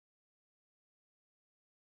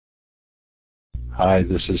Hi,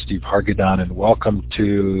 this is Steve Hargadon, and welcome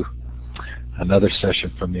to another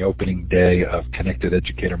session from the opening day of Connected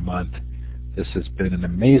Educator Month. This has been an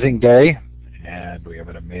amazing day, and we have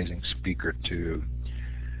an amazing speaker to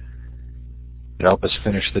help us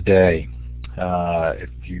finish the day. If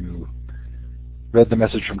you read the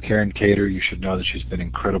message from Karen Cater, you should know that she's been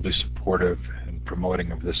incredibly supportive in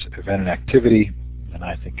promoting of this event and activity, and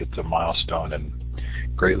I think it's a milestone and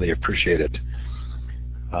greatly appreciate it.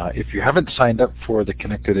 If you haven't signed up for the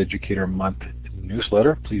Connected Educator Month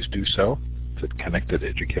newsletter, please do so. It's at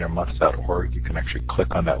connectededucatormonth.org. You can actually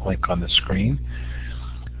click on that link on the screen.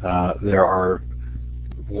 There are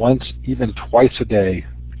once, even twice a day,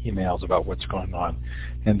 emails about what's going on,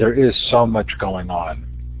 and there is so much going on.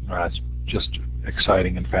 It's just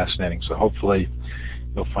exciting and fascinating, so hopefully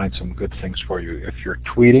you'll find some good things for you. If you're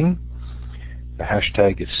tweeting, the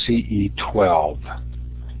hashtag is CE12.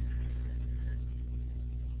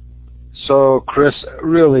 So Chris,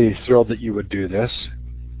 really thrilled that you would do this.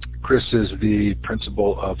 Chris is the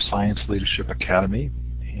principal of Science Leadership Academy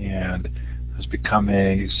and has become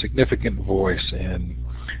a significant voice in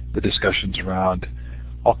the discussions around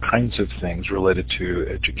all kinds of things related to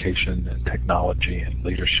education and technology and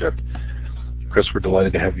leadership. Chris, we're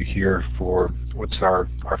delighted to have you here for what's our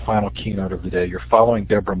final keynote of the day. You're following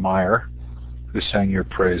Deborah Meyer, who sang your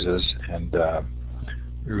praises, and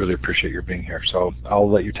we really appreciate your being here. So I'll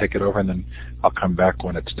let you take it over, and then I'll come back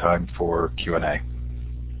when it's time for Q&A.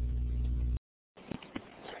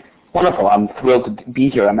 Wonderful. I'm thrilled to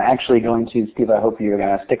be here. I'm actually going to, Steve, I hope you're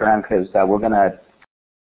going to stick around because we're going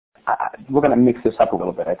to mix this up a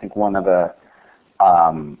little bit. I think one of the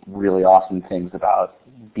really awesome things about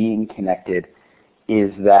being connected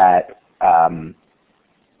is that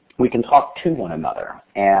we can talk to one another,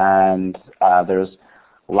 and there's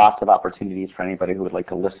lots of opportunities for anybody who would like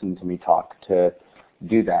to listen to me talk to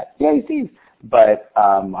do that. Yay, Steve! But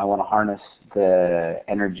I want to harness the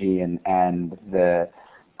energy and the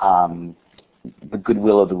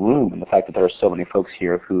goodwill of the room, and the fact that there are so many folks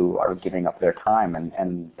here who are giving up their time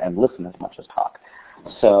and listen as much as talk.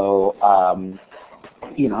 So, I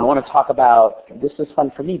want to talk about, this is fun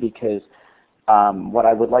for me because what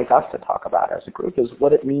I would like us to talk about as a group is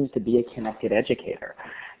what it means to be a connected educator.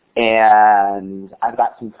 And I've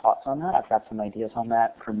got some thoughts on that. I've got some ideas on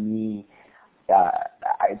that. For me,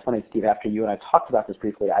 it's funny, Steve, after you and I talked about this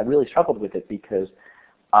briefly, I really struggled with it because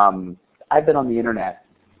I've been on the internet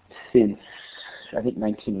since, I think,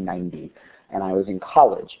 1990, and I was in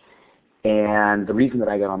college. And the reason that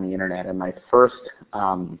I got on the internet, and my first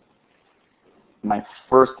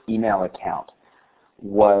email account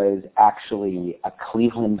was actually a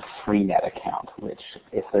Cleveland Freenet account, which,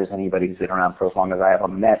 if there's anybody who's been around for as long as I have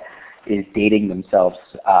on the net, is dating themselves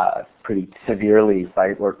pretty severely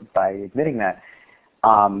by admitting that.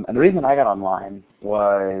 And the reason I got online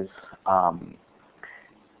was I'm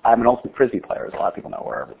an ultimate Frisbee player, as a lot of people know,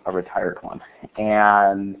 or a retired one.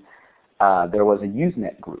 And there was a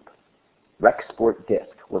Usenet group, Rec Sport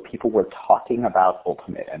Disc, where people were talking about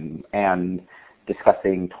Ultimate and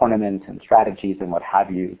discussing tournaments and strategies and what have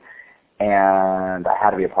you, and I had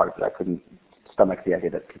to be a part of it. I couldn't stomach the idea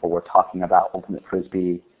that people were talking about Ultimate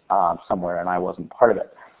Frisbee somewhere and I wasn't part of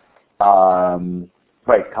it.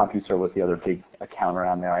 Right, CompuServe was the other big account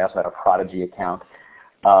around there. I also had a Prodigy account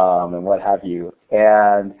and what have you.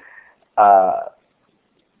 And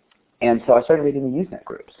so I started reading the Usenet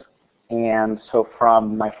groups. And so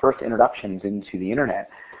from my first introductions into the internet,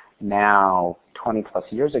 now 20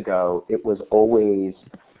 plus years ago, it was always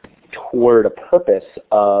toward a purpose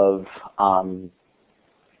of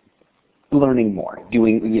learning more,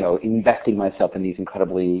 investing myself in these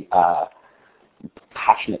incredibly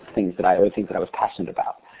passionate things that I was passionate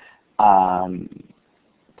about.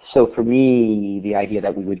 So for me, the idea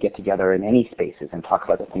that we would get together in any spaces and talk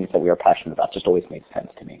about the things that we are passionate about just always made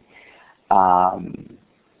sense to me.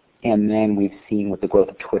 And then we've seen with the growth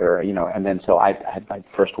of Twitter, and then so I had my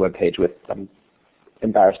first webpage with, I'm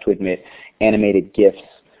embarrassed to admit, animated GIFs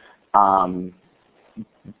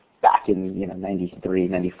back in 93,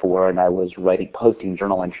 94, and I was posting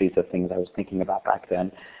journal entries of things I was thinking about back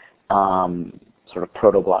then, sort of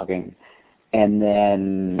proto-blogging. And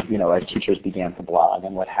then, as teachers began to blog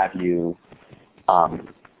and what have you,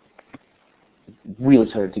 really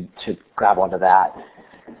started to grab onto that.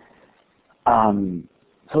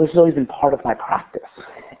 So this has always been part of my practice,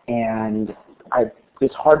 and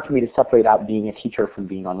it's hard for me to separate out being a teacher from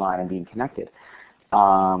being online and being connected.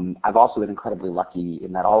 I've also been incredibly lucky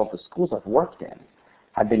in that all of the schools I've worked in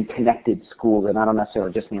have been connected schools, and I don't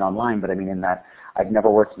necessarily just mean online, but I mean in that I've never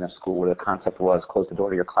worked in a school where the concept was close the door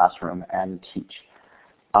to your classroom and teach.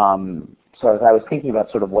 So as I was thinking about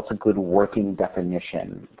sort of what's a good working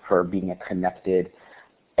definition for being a connected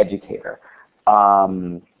educator,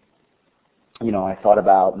 I thought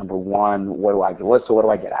about, number one, what do I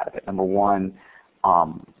get out of it? Number one,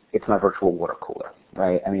 it's my virtual water cooler,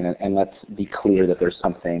 right? I mean, and let's be clear that there's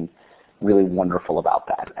something really wonderful about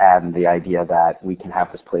that, and the idea that we can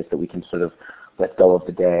have this place that we can sort of let go of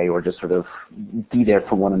the day or just sort of be there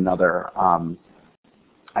for one another.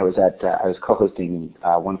 I was co-hosting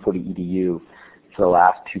 140 EDU for the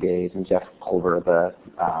last 2 days, and Jeff Culver, the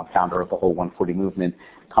founder of the whole 140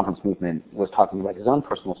 conference movement, was talking about his own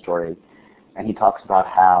personal story, and he talks about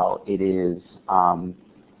how it is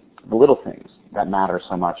the little things that matter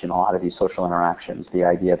so much in a lot of these social interactions. The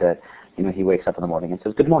idea that he wakes up in the morning and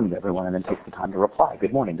says good morning to everyone, and then takes the time to reply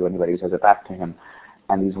good morning to anybody who says it back to him,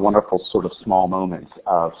 and these wonderful sort of small moments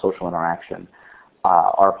of social interaction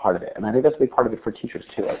are part of it. And I think that's a big part of it for teachers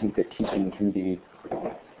too. I think that teaching can be.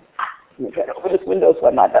 Let me try to open this window so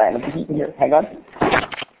I'm not dying of the heat in here. Hang on.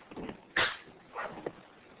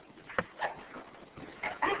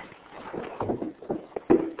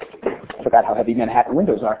 I forgot how heavy Manhattan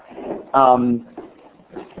windows are.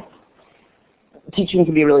 Teaching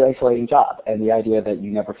can be a really isolating job, and the idea that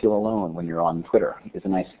you never feel alone when you're on Twitter is a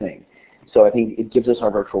nice thing. So I think it gives us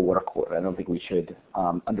our virtual water cooler. I don't think we should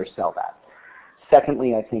undersell that.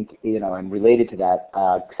 Secondly, I think, and related to that,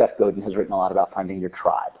 Seth Godin has written a lot about finding your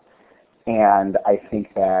tribe. And I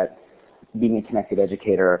think that being a connected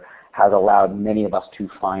educator has allowed many of us to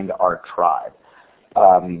find our tribe.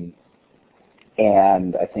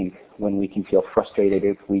 And I think when we can feel frustrated,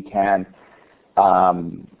 if we can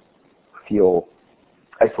feel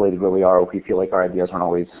isolated where we are, if we feel like our ideas aren't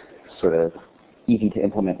always sort of easy to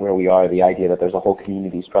implement where we are, the idea that there's a whole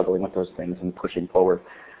community struggling with those things and pushing forward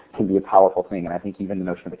can be a powerful thing. And I think even the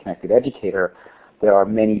notion of the connected educator, there are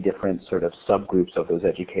many different sort of subgroups of those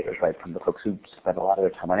educators, right? From the folks who spend a lot of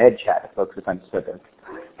their time on EdChat, to folks who spend their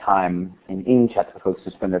time in InChat, to folks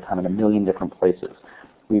who spend their time in a million different places.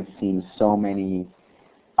 We've seen so many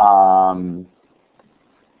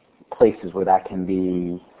places where that can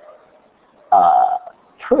be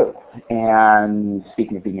true. And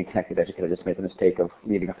speaking of being a connected educator, I just made the mistake of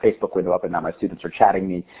leaving a Facebook window up, and now my students are chatting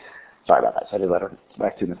me. Sorry about that. So I did let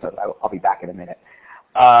my students know that I'll be back in a minute.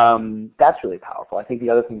 That's really powerful. I think the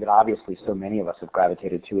other thing that obviously so many of us have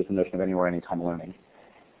gravitated to is the notion of anywhere, anytime learning,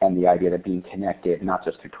 and the idea that being connected, not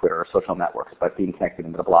just through Twitter or social networks, but being connected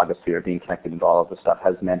into the blogosphere, being connected into all of this stuff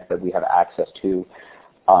has meant that we have access to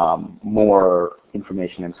more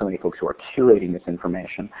information, and so many folks who are curating this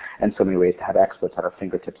information, and so many ways to have experts at our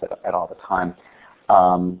fingertips at all the time.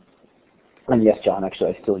 And yes, John,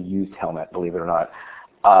 actually, I still use Telnet, believe it or not.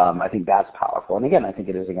 I think that's powerful. And again, I think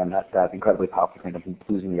it is, again, that incredibly powerful thing of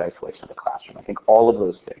losing the isolation of the classroom. I think all of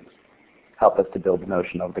those things help us to build the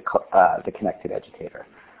notion of the connected educator.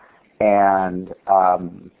 And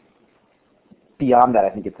beyond that, I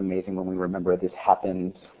think it's amazing when we remember this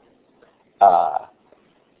happens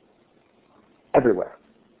everywhere.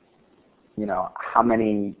 How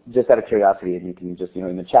many, just out of curiosity, and you can just,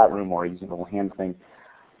 in the chat room or using the little hand thing,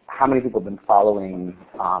 how many people have been following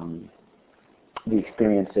the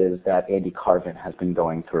experiences that Andy Carvin has been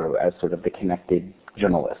going through as sort of the connected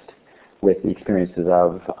journalist with the experiences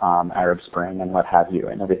of Arab Spring and what have you,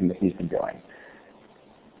 and everything that he's been doing?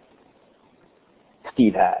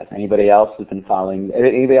 Steve has. Anybody else has been following?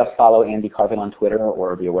 Anybody else follow Andy Carvin on Twitter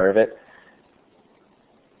or be aware of it?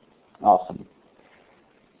 Awesome.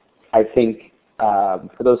 I think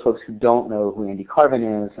for those folks who don't know who Andy Carvin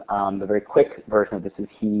is, the very quick version of this is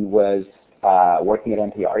he was working at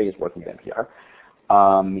NPR. He is working at NPR.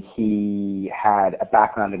 He had a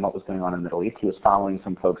background in what was going on in the Middle East. He was following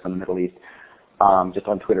some folks in the Middle East just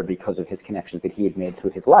on Twitter because of his connections that he had made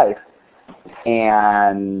through his life.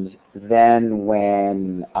 And then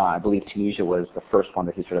when I believe Tunisia was the first one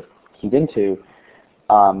that he sort of keyed into,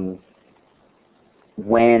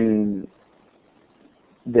 when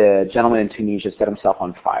the gentleman in Tunisia set himself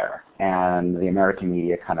on fire and the American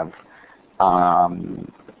media kind of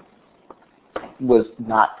was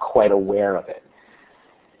not quite aware of it,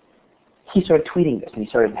 he started tweeting this, and he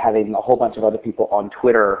started having a whole bunch of other people on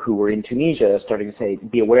Twitter who were in Tunisia starting to say,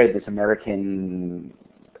 be aware that this American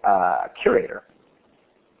curator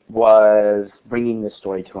was bringing this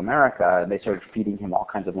story to America, and they started feeding him all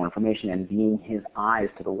kinds of more information and being his eyes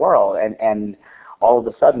to the world. And all of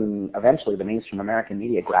a sudden, eventually, the mainstream American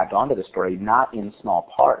media grabbed onto the story, not in small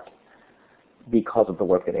part because of the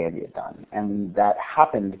work that Andy had done. And that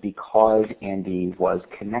happened because Andy was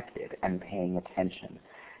connected and paying attention.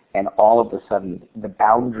 And all of a sudden, the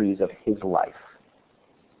boundaries of his life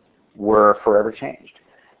were forever changed.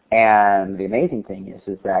 And the amazing thing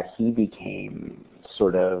is that he became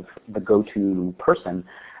sort of the go-to person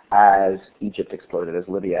as Egypt exploded, as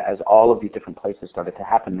Libya, as all of these different places started to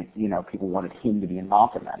happen. People wanted him to be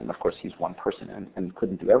involved in that, and of course he's one person and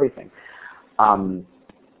couldn't do everything.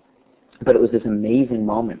 But it was this amazing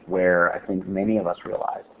moment where I think many of us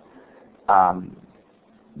realized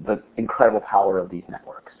the incredible power of these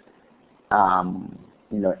networks.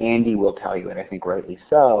 Andy will tell you, and I think rightly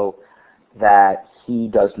so, that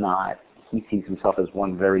he sees himself as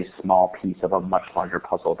one very small piece of a much larger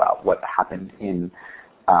puzzle about what happened in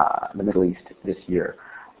the Middle East this year,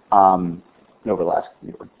 over the last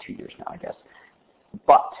 2 years now, I guess.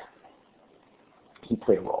 But he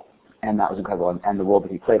played a role, and that was incredible. And the role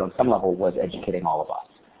that he played on some level was educating all of us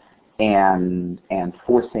and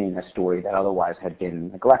forcing a story that otherwise had been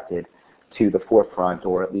neglected to the forefront,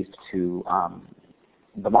 or at least to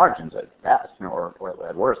the margins at best, or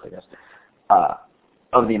at worst, I guess,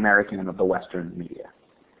 of the American and of the Western media.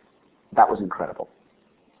 That was incredible.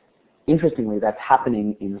 Interestingly, that's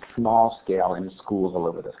happening in small scale in schools all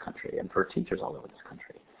over this country and for teachers all over this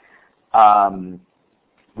country.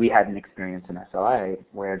 We had an experience in SLA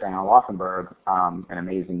where Diana Laufenberg, an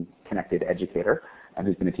amazing connected educator, and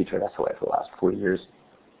who's been a teacher at SLA for the last 4 years,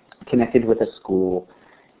 connected with a school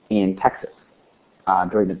in Texas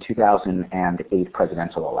during the 2008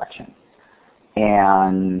 presidential election.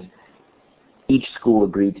 And each school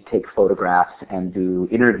agreed to take photographs and do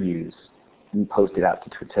interviews and post it out to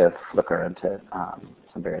Flickr and to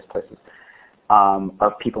some various places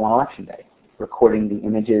of people on Election Day, recording the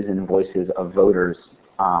images and voices of voters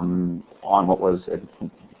on what was a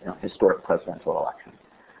historic presidential election.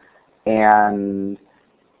 And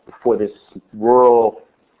for this rural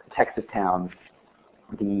Texas town,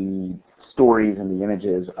 the stories and the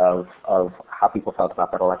images of how people felt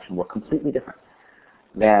about that election were completely different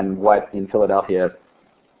than what in Philadelphia,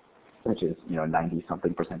 which is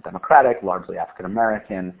 90-something% Democratic, largely African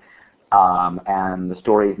American, and the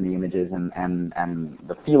stories and the images and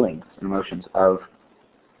the feelings and emotions of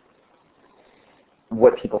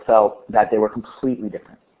what people felt, that they were completely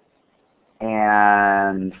different.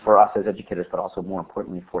 And for us as educators, but also more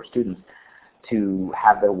importantly for students, to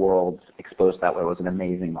have their worlds exposed that way was an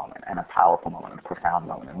amazing moment and a powerful moment and a profound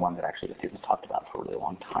moment, and one that actually the students talked about for a really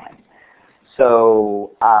long time.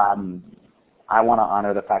 So I want to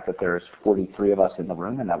honor the fact that there's 43 of us in the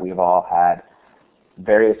room and that we've all had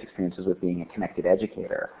various experiences with being a connected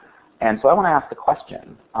educator. And so I want to ask the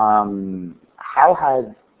question, how has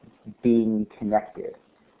being connected,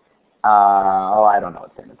 I don't know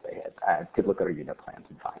what sentence they hit. I could look at our unit plans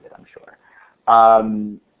and find it, I'm sure.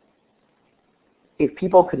 If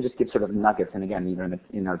people could just give sort of nuggets, and again, either in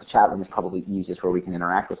the chat room is probably easiest where we can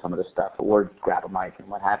interact with some of this stuff, or grab a mic and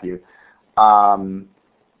what have you. How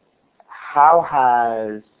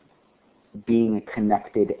has being a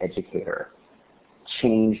connected educator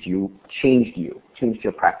changed your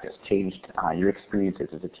practice, changed your experiences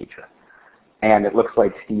as a teacher? And it looks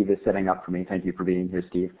like Steve is setting up for me. Thank you for being here,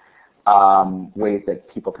 Steve. Ways that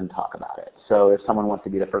people can talk about it. So if someone wants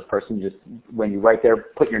to be the first person, just when you write there,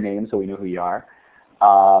 put your name so we know who you are.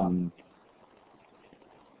 And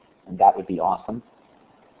that would be awesome.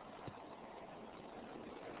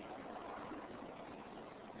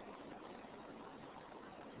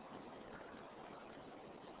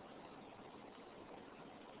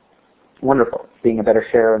 Wonderful. Being a better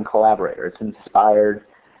sharer and collaborator. It's inspired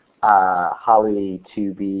Holly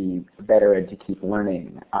to be better and to keep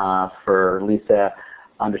learning. For Lisa,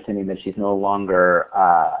 understanding that she's no longer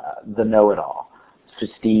the know-it-all. For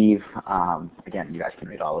Steve, again, you guys can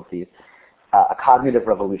read all of these. A cognitive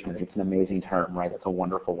revolution, it's an amazing term, right? That's a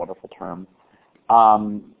wonderful, wonderful term.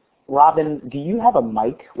 Robin, do you have a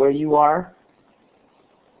mic where you are?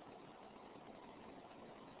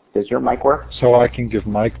 Does your mic work? So I can give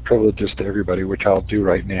mic privileges to everybody, which I'll do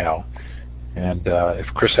right now. And if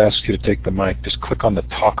Chris asks you to take the mic, just click on the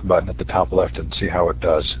talk button at the top left and see how it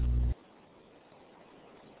does.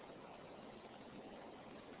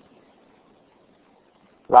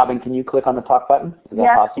 Robin, can you click on the talk button? Is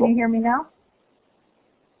that possible? Can you hear me now?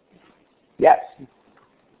 Yes.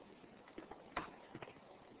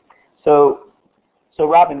 So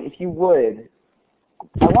Robin, if you would,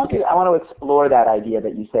 I want to explore that idea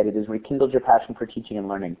that you said it has rekindled your passion for teaching and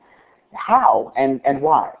learning. How and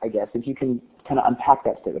why, I guess, if you can kind of unpack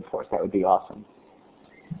that statement for us, that would be awesome.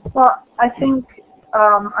 Well, I think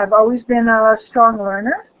I've always been a strong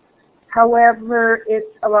learner. However,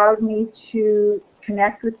 it's allowed me to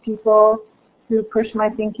connect with people who push my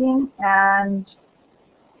thinking and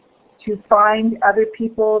to find other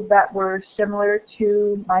people that were similar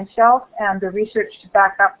to myself and the research to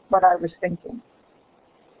back up what I was thinking.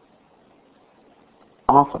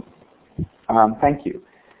 Awesome. Thank you.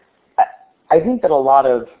 I think that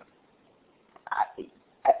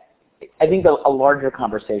I think a larger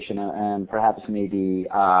conversation, and perhaps maybe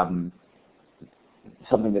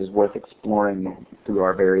something that is worth exploring through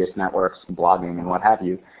our various networks, blogging and what have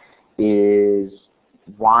you, is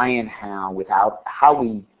why and how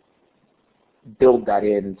we build that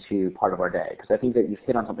into part of our day. Because I think that you've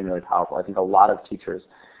hit on something really powerful. I think a lot of teachers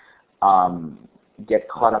get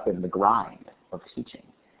caught up in the grind of teaching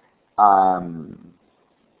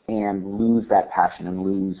and lose that passion and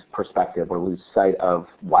lose perspective or lose sight of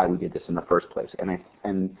why we did this in the first place.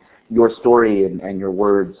 And your story and your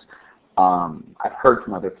words, I've heard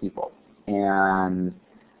from other people. And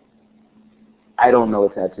I don't know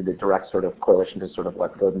if that's a direct sort of correlation to sort of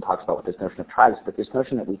what Godin talks about with this notion of tribes, but this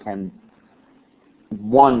notion that we can,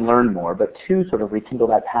 one, learn more, but two, sort of rekindle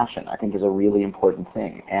that passion, I think is a really important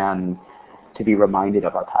thing. And to be reminded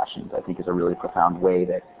of our passions, I think, is a really profound way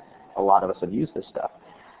that a lot of us have used this stuff.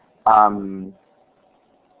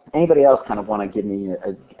 Anybody else kind of want to give me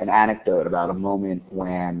an anecdote about a moment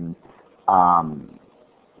when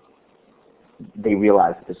they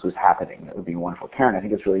realized that this was happening? That would be wonderful. Karen, I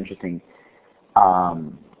think it's really interesting.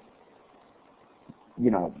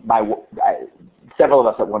 Several of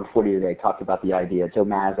us at 140 today talked about the idea. Joe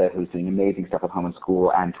Mazza, who's doing amazing stuff with Home and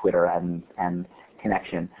School and Twitter and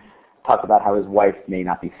Connection, talked about how his wife may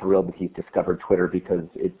not be thrilled that he's discovered Twitter because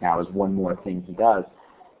it now is one more thing he does.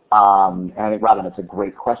 And I think, Robin, it's a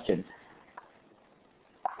great question.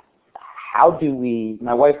 How do we,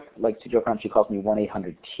 my wife likes to joke around, she calls me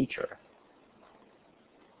 1-800-teacher.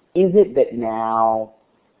 Is it that now,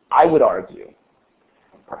 I would argue,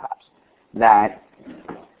 perhaps, that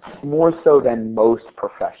more so than most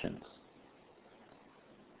professions,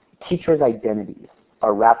 teachers' identities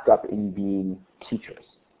are wrapped up in being teachers.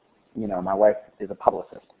 You know, my wife is a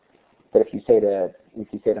publicist, but if you say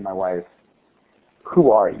to my wife,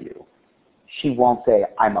 "Who are you?" she won't say,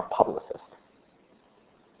 "I'm a publicist."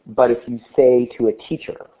 But if you say to a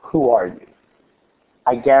teacher, "Who are you?"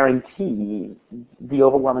 I guarantee the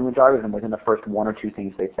overwhelming majority of them, within the first one or two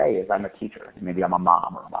things they say, is, "I'm a teacher." Maybe I'm a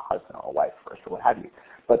mom or I'm a husband or a wife first or what have you.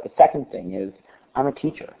 But the second thing is, "I'm a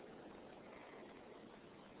teacher."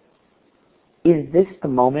 Is this the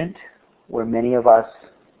moment where many of us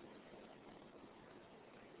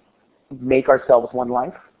make ourselves one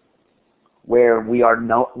life, where we are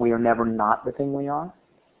never not the thing we are?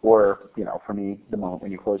 Or, for me, the moment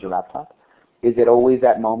when you close your laptop? Is it always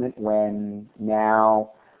that moment when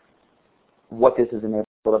now what this has enabled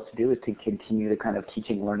us to do is to continue the kind of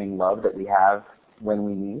teaching, learning love that we have when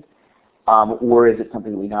we need? Or is it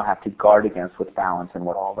something that we now have to guard against with balance and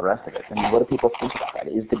what all the rest of it? I mean, what do people think about that?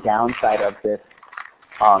 Is the downside of this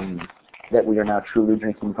that we are now truly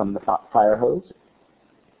drinking from the fire hose?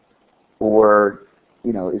 Or,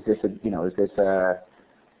 is this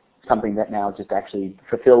something that now just actually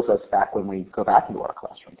fulfills us back when we go back into our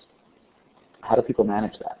classrooms? How do people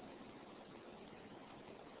manage that?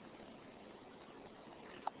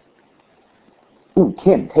 Ooh,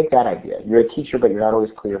 Kim, take that idea. You're a teacher, but you're not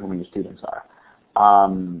always clear who your students are.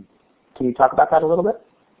 Can you talk about that a little bit?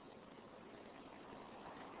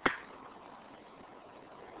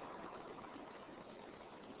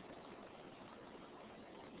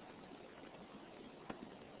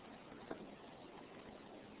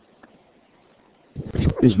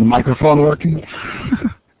 Is the microphone working?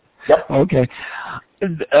 Yep. Okay.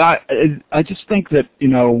 I just think that,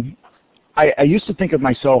 I used to think of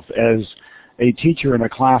myself as a teacher in a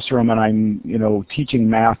classroom, and I'm, teaching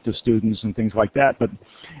math to students and things like that. But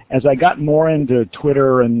as I got more into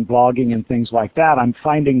Twitter and blogging and things like that, I'm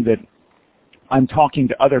finding that I'm talking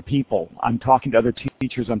to other people. I'm talking to other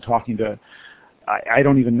teachers. I'm talking to, I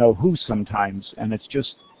don't even know who sometimes. And it's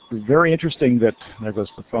just very interesting that, there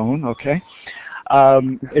goes the phone, okay.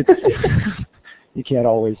 It's you can't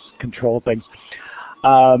always control things.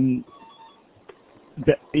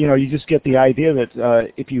 You just get the idea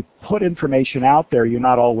that if you put information out there, you're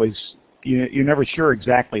not always, you're never sure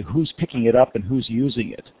exactly who's picking it up and who's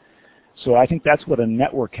using it. So I think that's what a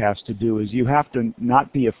network has to do, is you have to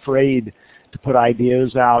not be afraid to put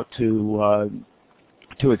ideas out, to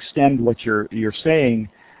extend what you're saying,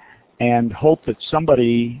 and hope that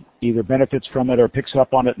somebody either benefits from it or picks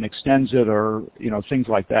up on it and extends it, or things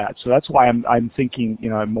like that. So that's why I'm thinking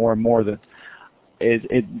more and more that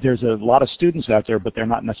there's a lot of students out there, but they're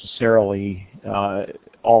not necessarily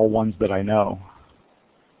all ones that I know.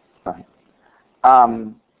 Right.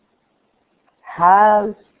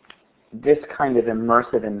 Has this kind of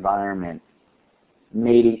immersive environment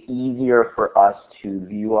made it easier for us to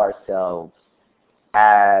view ourselves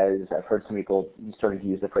as, I've heard some people starting to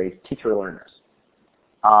use the phrase, teacher learners?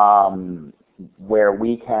 where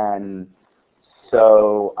we can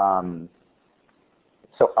so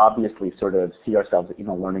obviously sort of see ourselves in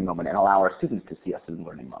a learning moment and allow our students to see us in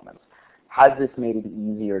learning moments. Has this made it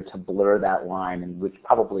easier to blur that line, and which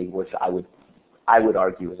I would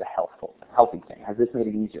argue is a healthy thing? Has this made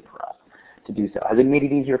it easier for us to do so? Has it made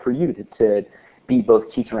it easier for you to be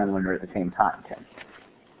both teacher and learner at the same time, Tim?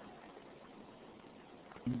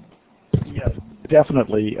 Yeah,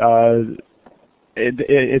 definitely.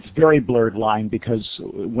 It's very blurred line, because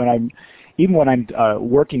when I'm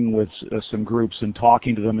working with some groups and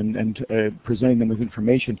talking to them and presenting them with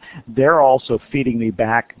information, they're also feeding me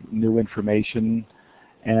back new information,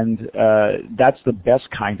 and that's the best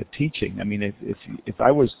kind of teaching. I mean, if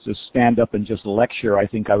I was to stand up and just lecture, I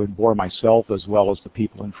think I would bore myself as well as the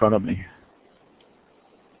people in front of me.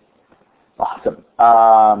 Awesome.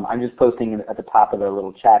 I'm just posting at the top of the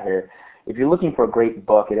little chat here. If you're looking for a great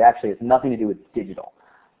book, it actually has nothing to do with digital,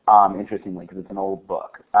 interestingly, because it's an old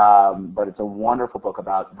book. But it's a wonderful book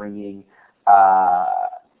about bringing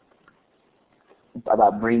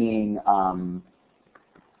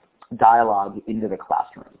dialogue into the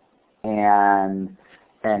classroom. And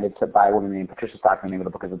it's by a woman named Patricia Stockman. The name of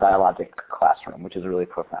the book is A Dialogic Classroom, which is a really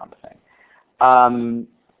profound thing.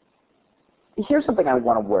 Here's something I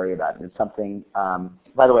want to worry about. It's something,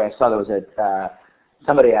 by the way, I saw there was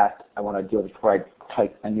somebody asked, I want to deal with it before I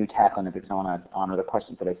type a new tack on it, because I want to honor the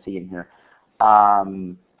questions that I see in here.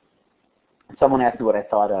 Someone asked me what I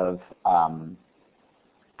thought of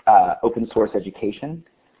open source education,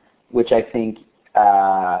 which I think,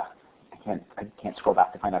 I can't scroll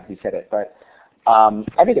back to find out who said it, but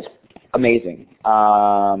I think it's amazing.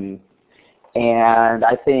 And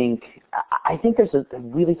I think there's a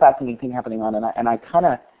really fascinating thing happening on, and I'm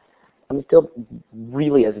still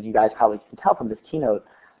really, as you guys probably can tell from this keynote,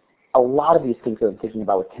 a lot of these things that I'm thinking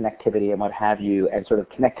about with connectivity and what have you, and sort of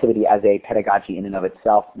connectivity as a pedagogy in and of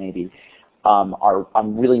itself, maybe,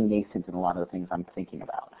 I'm really nascent in a lot of the things I'm thinking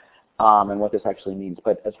about, and what this actually means.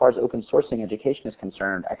 But as far as open sourcing education is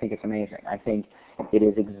concerned, I think it's amazing. I think it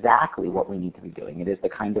is exactly what we need to be doing. It is the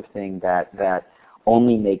kind of thing that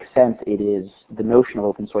only makes sense. It is, the notion of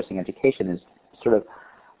open sourcing education is sort of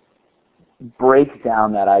break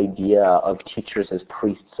down that idea of teachers as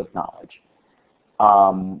priests of knowledge.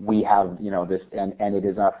 We have, this, and it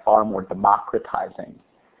is a far more democratizing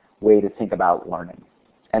way to think about learning.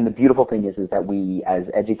 And the beautiful thing is that we, as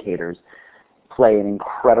educators, play an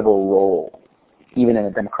incredible role, even in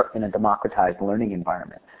a democratized learning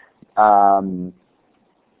environment.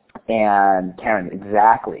 And Karen,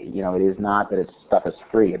 exactly, it is not that stuff is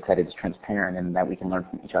free, it's that it's transparent and that we can learn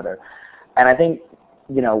from each other. And I think,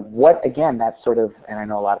 that's sort of, and I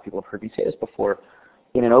know a lot of people have heard me say this before,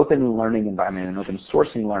 in an open learning environment, an open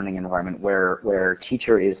sourcing learning environment where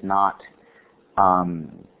teacher is not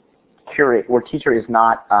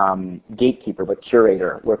gatekeeper but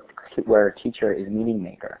curator, where teacher is meaning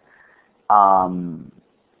maker,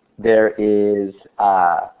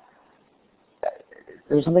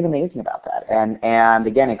 there's something amazing about that. And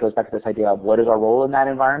again, it goes back to this idea of what is our role in that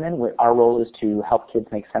environment. Our role is to help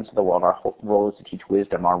kids make sense of the world. Our role is to teach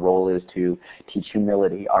wisdom. Our role is to teach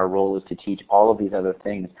humility. Our role is to teach all of these other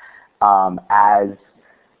things as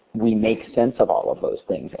we make sense of all of those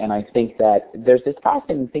things. And I think that there's this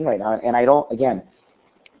fascinating thing right now, and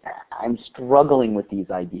I'm struggling with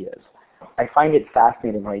these ideas. I find it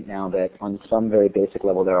fascinating right now that on some very basic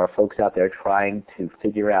level there are folks out there trying to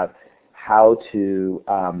figure out how to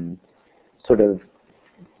sort of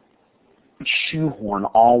shoehorn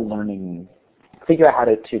all learning, figure out how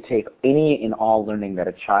to take any and all learning that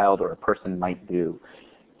a child or a person might do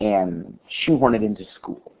and shoehorn it into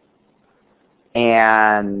school.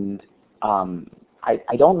 And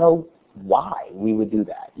I don't know why we would do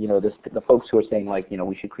that. The folks who are saying,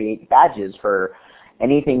 we should create badges for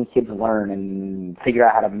anything kids learn and figure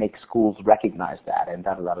out how to make schools recognize that and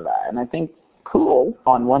da-da-da-da-da. And I think, cool,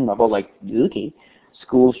 on one level, okay,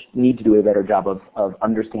 schools need to do a better job of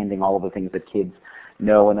understanding all of the things that kids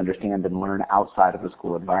know and understand and learn outside of the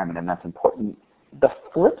school environment, and that's important. The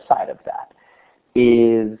flip side of that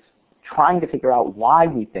is trying to figure out why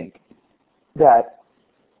we think that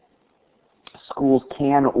schools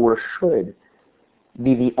can or should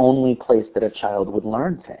be the only place that a child would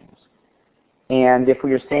learn things. And if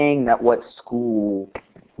we are saying that what school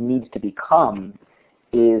needs to become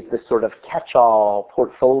is the sort of catch-all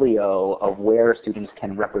portfolio of where students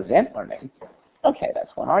can represent learning, okay,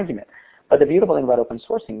 that's one argument. But the beautiful thing about open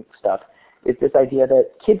sourcing stuff is this idea that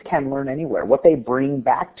kids can learn anywhere. What they bring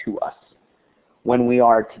back to us when we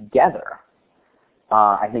are together,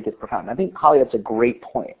 I think is profound. I think, Holly, that's a great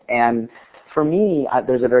point. And for me,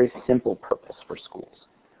 there's a very simple purpose for schools.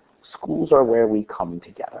 schools are where we come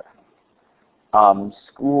together.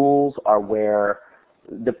 Schools are where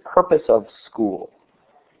the purpose of school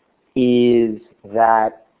is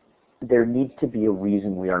that there needs to be a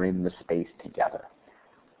reason we are in the space together.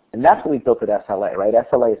 And that's what we built at SLA, right?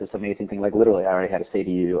 SLA is this amazing thing. Like literally, I already had to say to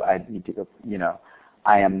you, I need to go,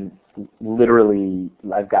 I am literally,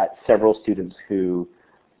 I've got several students who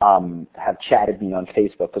have chatted me on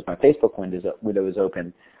Facebook because my Facebook window is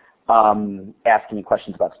open, asking me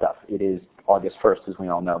questions about stuff. It is August 1st, as we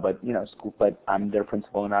all know, but school, but I'm their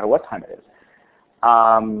principal no matter what time it is.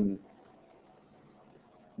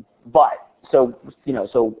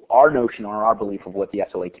 So our notion or our belief of what the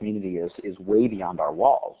SLA community is way beyond our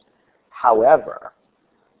walls. However,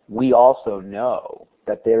 we also know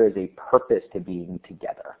that there is a purpose to being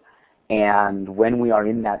together. And when we are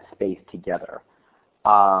in that space together,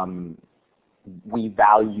 we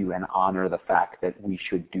value and honor the fact that we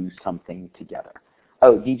should do something together.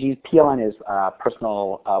 Oh, DG's PLN is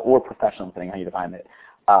personal or professional, depending on how you define it,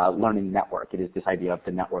 learning network. It is this idea of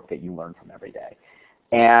the network that you learn from every day.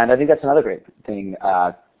 And I think that's another great thing.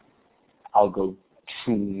 I'll go,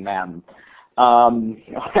 man.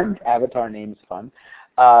 Our avatar name's fun.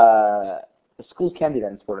 Schools can be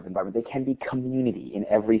that supportive environment. They can be community in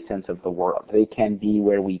every sense of the word. They can be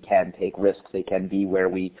where we can take risks. They can be where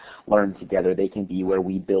we learn together. They can be where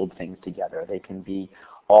we build things together. They can be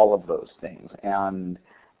all of those things. And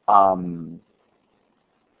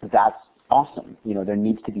that's awesome. There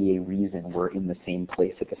needs to be a reason we're in the same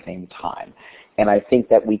place at the same time. And I think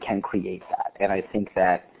that we can create that. And I think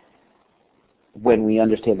that when we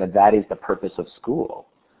understand that that is the purpose of school,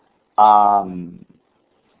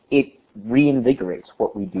 it reinvigorates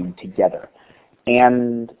what we do together.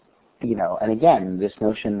 And, and again, this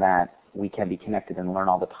notion that we can be connected and learn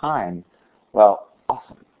all the time, well,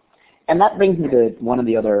 awesome. And that brings me to one of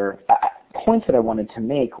the other points that I wanted to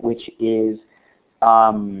make, which is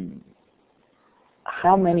how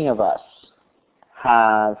many of us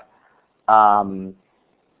have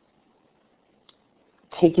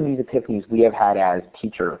taken these epiphanies we have had as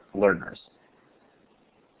teacher learners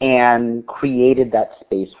and created that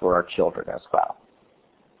space for our children as well.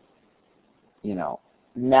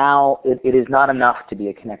 Now it is not enough to be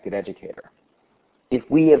a connected educator. If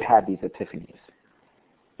we have had these epiphanies,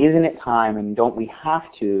 isn't it time and don't we have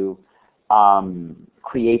to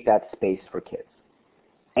create that space for kids?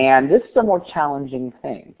 And this is a more challenging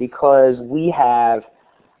thing because we have,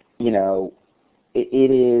 it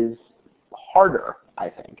is harder, I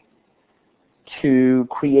think, to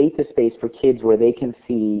create the space for kids where they can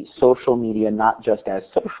see social media not just as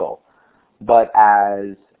social, but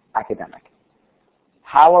as academic.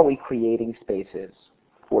 How are we creating spaces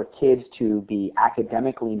for kids to be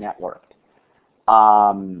academically networked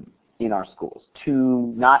in our schools,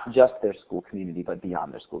 to not just their school community, but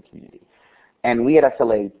beyond their school community? And we at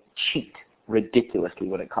SLA cheat ridiculously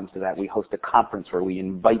when it comes to that. We host a conference where we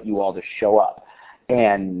invite you all to show up.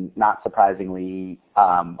 And not surprisingly,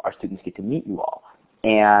 our students get to meet you all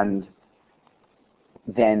and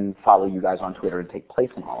then follow you guys on Twitter and take place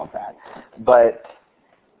in all of that. But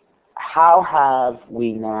how have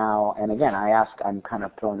we now, and again, I'm kind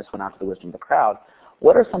of throwing this one out to the wisdom of the crowd,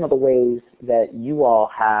 what are some of the ways that you all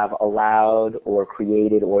have allowed or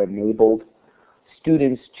created or enabled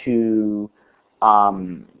students to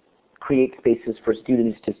create spaces for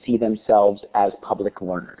students to see themselves as public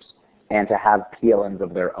learners and to have PLNs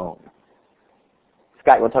of their own?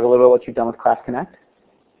 Scott, you want to talk a little bit about what you've done with Class Connect?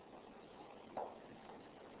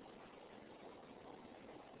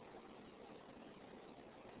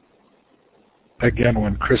 Again,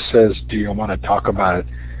 when Chris says, do you want to talk about it,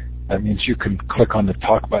 that means you can click on the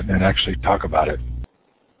talk button and actually talk about it.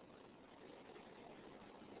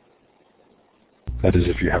 That is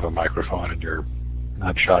if you have a microphone and you're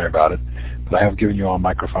not shy about it. But I have given you all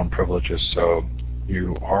microphone privileges, so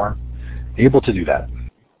you are able to do that.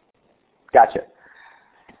 Gotcha.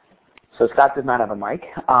 So Scott does not have a mic,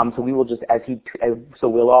 so we will just, so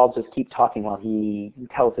we'll all just keep talking while he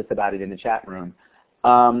tells us about it in the chat room.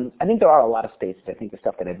 I think there are a lot of spaces. I think the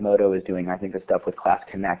stuff that Edmodo is doing, I think the stuff with Class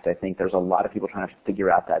Connect, I think there's a lot of people trying to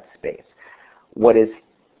figure out that space. What is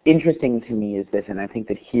interesting to me is this, and I think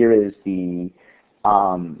that here is the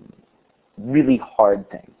really hard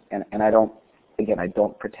thing, and I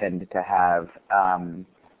don't pretend to have,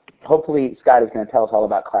 hopefully Scott is going to tell us all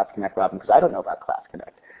about Class Connect, Robin, because I don't know about Class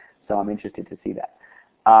Connect, so I'm interested to see that.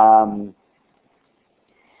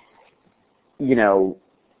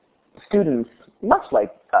 Students, much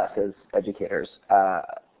like us as educators,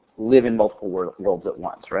 live in multiple worlds at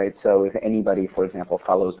once, right? So if anybody, for example,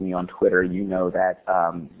 follows me on Twitter, you know that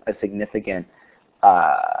a significant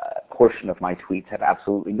portion of my tweets have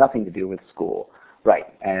absolutely nothing to do with school. Right,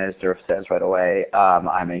 and as Durf says right away,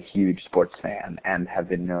 I'm a huge sports fan and have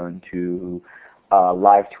been known to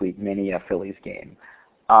live tweet many a Phillies game.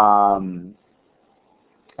 And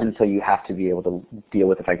so you have to be able to deal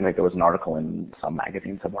with the fact that there was an article in some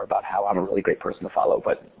magazine somewhere about how I'm a really great person to follow,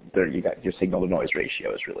 but there you got your signal to noise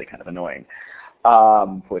ratio is really kind of annoying,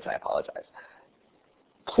 for which I apologize.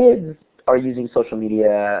 Kids are using social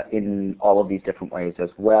media in all of these different ways as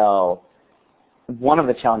well. One of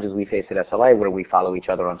the challenges we face at SLA, where we follow each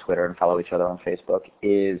other on Twitter and follow each other on Facebook,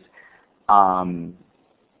 is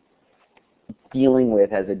dealing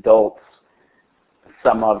with, as adults,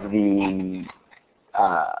 some of the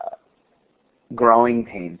growing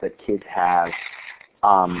pains that kids have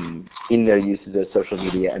in their uses of social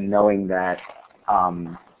media, and knowing that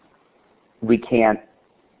we can't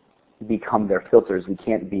become their filters. We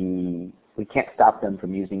can't stop them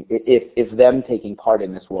from using if them taking part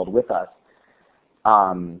in this world with us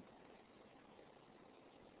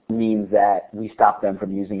means that we stop them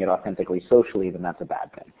from using it authentically socially, then that's a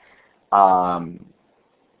bad thing.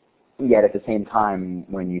 Yet at the same time,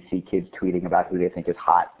 when you see kids tweeting about who they think is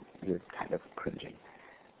hot, you're kind of cringing.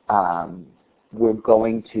 We're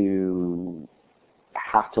going to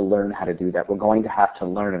have to learn how to do that. We're going to have to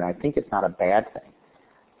learn, and I think it's not a bad thing.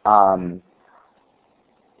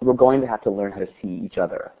 We're going to have to learn how to see each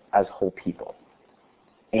other as whole people.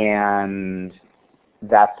 And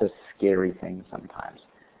that's a scary thing sometimes.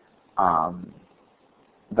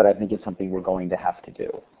 But I think it's something we're going to have to do.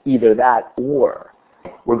 Either that, or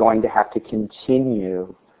we're going to have to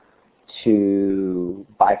continue to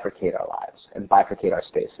bifurcate our lives and bifurcate our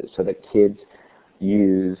spaces so that kids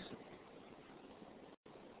use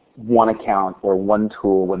one account or one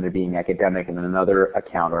tool when they're being academic, and then another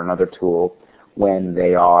account or another tool when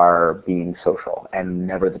they are being social, and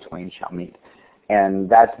never the twain shall meet. And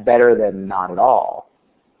that's better than not at all.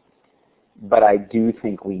 But I do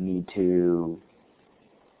think we need to,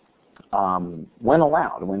 when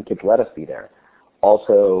allowed, when kids let us be there,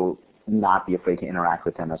 also not be afraid to interact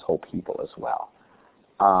with them as whole people as well.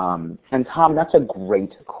 And Tom, that's a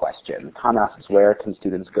great question. Tom asks, where can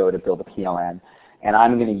students go to build a PLN? And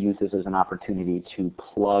I'm going to use this as an opportunity to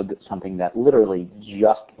plug something that literally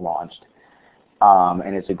just launched.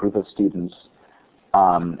 And it's a group of students.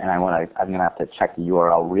 And I'm going to have to check the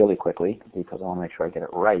URL really quickly because I want to make sure I get it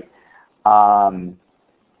right.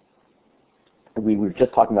 We were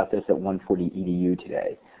just talking about this at 140 EDU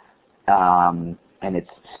today. And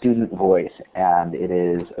it's Student Voice, and it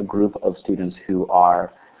is a group of students who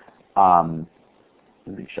are, let me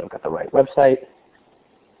make sure I've got the right website.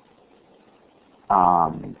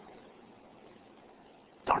 Darn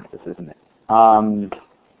it, this isn't it. I'm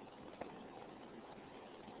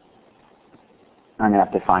going to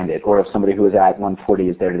have to find it, or if somebody who was at 140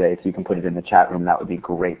 is there today, so you can put it in the chat room, that would be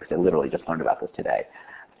great, because I literally just learned about this today.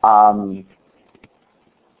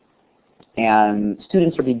 And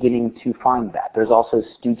students are beginning to find that. There's also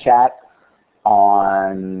StuChat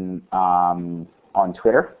on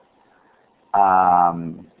Twitter,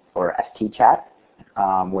 or STChat,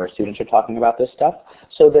 where students are talking about this stuff.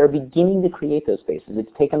 So they're beginning to create those spaces.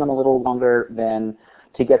 It's taken them a little longer than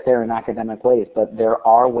to get there in academic ways, but there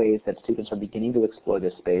are ways that students are beginning to explore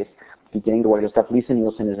this space, beginning to work this stuff. Lisa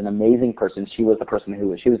Nielsen is an amazing person. She was the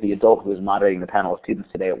person she was the adult who was moderating the panel of students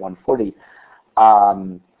today at 140.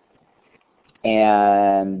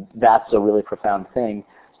 And that's a really profound thing.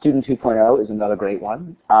 Student 2.0 is another great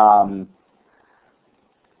one.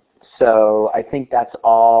 So I think that's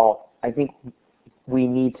all. I think we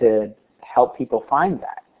need to help people find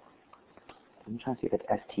that. I'm trying to see if it's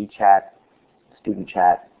STChat, Student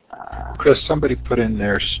Chat. Chris, somebody put in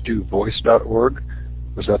there stuvoice.org.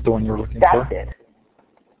 Was that the one you were looking for? That's it.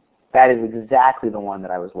 That is exactly the one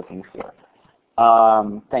that I was looking for.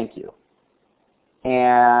 Thank you.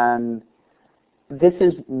 And this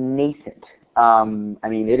is nascent. I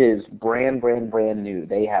mean, it is brand new.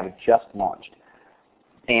 They have just launched.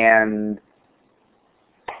 And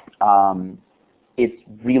it's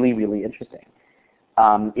really, really interesting.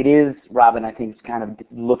 It is, Robin, I think, it's kind of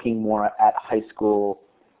looking more at high school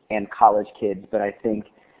and college kids, but I think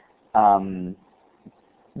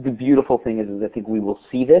the beautiful thing is I think we will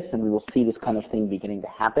see this, and we will see this kind of thing beginning to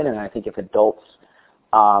happen, and I think if adults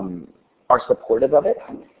are supportive of it,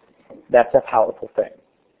 that's a powerful thing.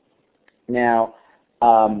 Now,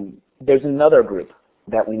 there's another group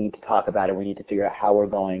that we need to talk about, and we need to figure out how we're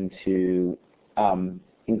going to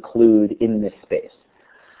include in this space.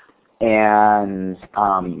 And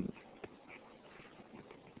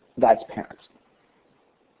that's parents.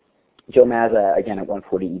 Joe Mazza, again, at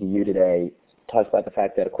 140 EDU today, talks about the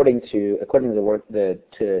fact that according to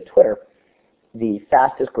to Twitter, the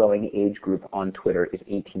fastest growing age group on Twitter is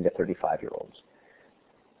 18 to 35-year-olds.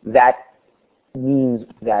 That means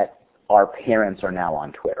that our parents are now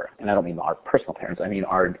on Twitter, and I don't mean our personal parents. I mean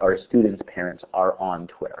our students' parents are on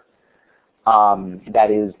Twitter. That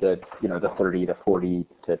is the 30 to 40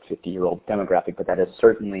 to 50-year-old demographic, but that is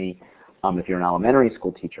certainly, if you're an elementary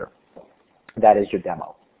school teacher, that is your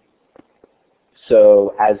demo.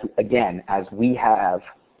 So as we have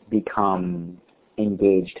become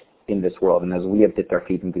engaged in this world, and as we have dipped our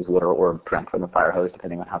feet in these water or drank from the fire hose,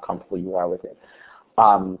 depending on how comfortable you are with it,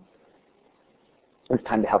 it's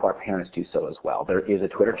time to help our parents do so as well. There is a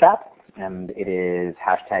Twitter chat, and it is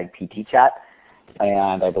 #PTChat,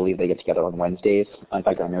 and I believe they get together on Wednesdays. In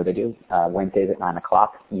fact, I know they do. Wednesdays at 9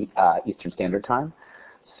 o'clock Eastern Standard Time.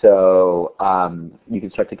 So you can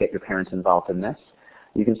start to get your parents involved in this.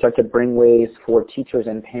 You can start to bring ways for teachers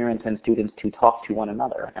and parents and students to talk to one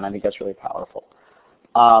another, and I think that's really powerful.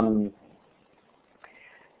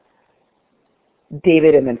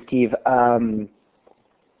 David and then Steve.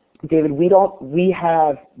 David, we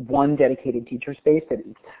have one dedicated teacher space that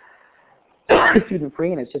is student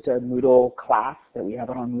free, and it's just a Moodle class that we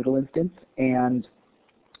have on our Moodle instance, and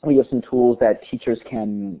we have some tools that teachers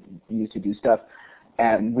can use to do stuff.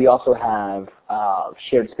 And we also have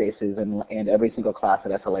shared spaces, and every single class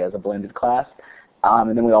at SLA has a blended class.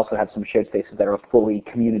 And then we also have some shared spaces that are fully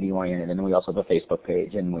community-oriented, and then we also have a Facebook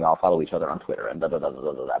page, and we all follow each other on Twitter, and blah, blah, blah, blah,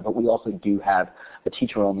 blah, blah. But we also do have a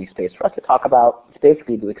teacher-only space for us to talk about,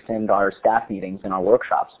 basically to extend our staff meetings and our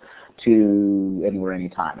workshops to anywhere,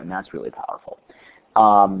 anytime, and that's really powerful.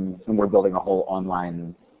 And we're building a whole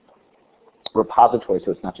online repository,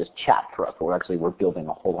 so it's not just chat for us, but we're building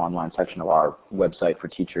a whole online section of our website for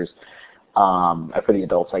teachers, for the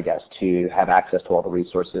adults, I guess, to have access to all the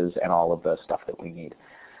resources and all of the stuff that we need.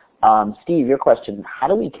 Steve, your question, how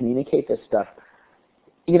do we communicate this stuff?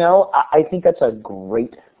 I think that's a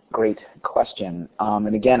great question.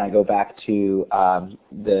 And again, I go back to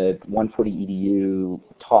the 140 EDU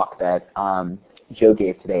talk that Joe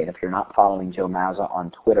gave today. And if you're not following Joe Mazza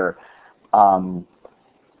on Twitter,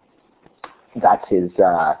 that's his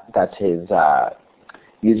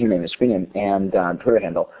username, his screen name, and Twitter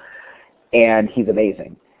handle. And he's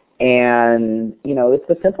amazing. And, it's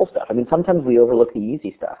the simple stuff. I mean, sometimes we overlook the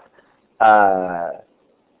easy stuff.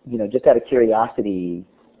 Just out of curiosity,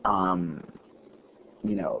 according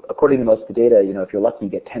to most of the data, if you're lucky,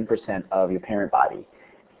 you get 10% of your parent body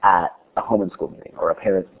at a home and school meeting or a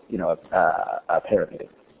parent meeting,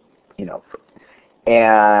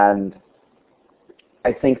 And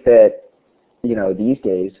I think that, these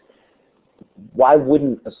days, why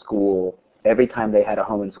wouldn't a school, every time they had a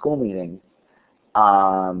home and school meeting,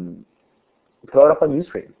 throw it up on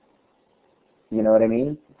Ustream? You know what I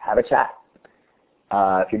mean? Have a chat.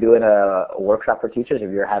 If you're doing a workshop for teachers,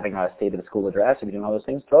 if you're having a state of the school address, if you're doing all those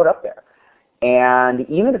things, throw it up there. And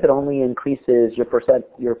even if it only increases your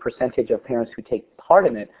percentage of parents who take part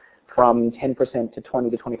in it from 10% to 20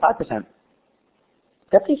 to 25%,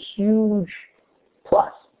 that's a huge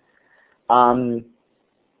plus.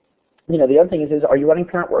 The other thing is are you running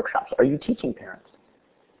parent workshops? Are you teaching parents?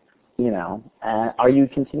 Are you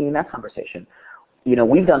continuing that conversation?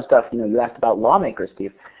 We've done stuff, you asked about lawmakers,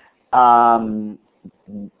 Steve.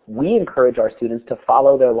 We encourage our students to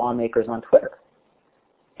follow their lawmakers on Twitter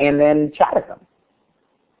and then chat at them.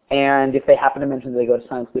 And if they happen to mention that they go to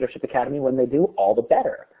Science Leadership Academy, when they do, all the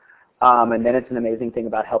better. And then it's an amazing thing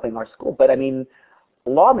about helping our school. But I mean,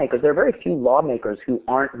 lawmakers, there are very few lawmakers who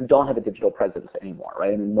don't have a digital presence anymore,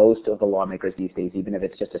 right? I mean, most of the lawmakers these days, even if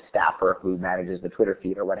it's just a staffer who manages the Twitter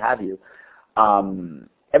feed or what have you,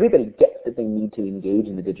 everybody gets that they need to engage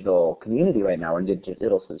in the digital community right now, or in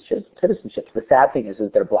digital citizenship. The sad thing is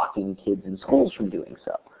they're blocking kids in schools from doing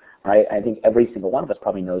so, right? I think every single one of us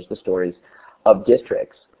probably knows the stories of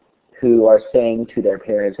districts who are saying to their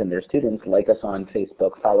parents and their students, like us on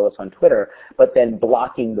Facebook, follow us on Twitter, but then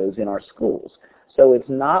blocking those in our schools. So it's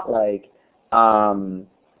not like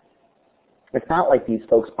these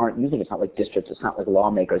folks aren't using it. It's not like districts. It's not like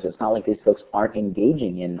lawmakers. It's not like these folks aren't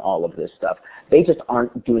engaging in all of this stuff. They just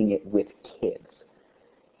aren't doing it with kids.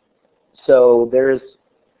 So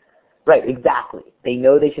right, exactly. They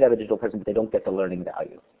know they should have a digital presence, but they don't get the learning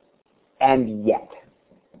value. And yet,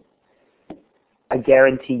 I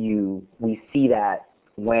guarantee you, we see that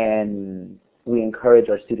when we encourage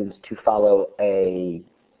our students to follow a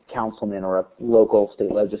councilman or a local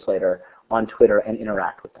state legislator on Twitter and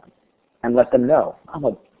interact with them and let them know, I'm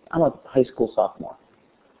a high school sophomore,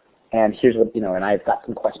 and here's what, and I've got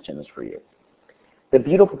some questions for you. The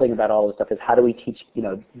beautiful thing about all this stuff is how do we teach,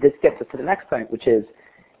 this gets us to the next point, which is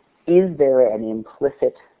is there an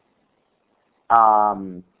implicit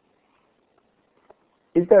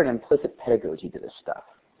pedagogy to this stuff?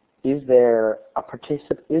 Is there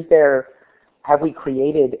have we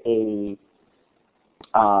created a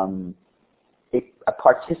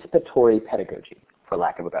participatory pedagogy, for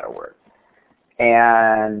lack of a better word?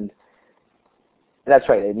 And that's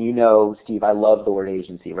right, and you know, Steve, I love the word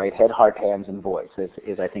agency, right? Head, heart, hands, and voice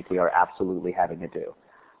is I think we are absolutely having to do.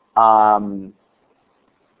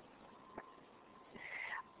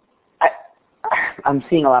 I'm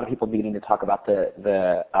seeing a lot of people beginning to talk about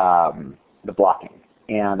the blocking,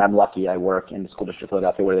 and I'm lucky. I work in the school district of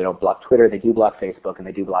Philadelphia where they don't block Twitter, they do block Facebook, and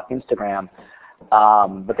they do block Instagram,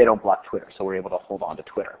 but they don't block Twitter, so we're able to hold on to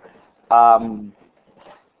Twitter.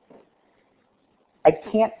 I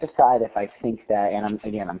can't decide if I think that, and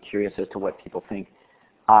I'm curious as to what people think.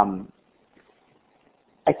 I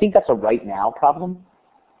think that's a right now problem.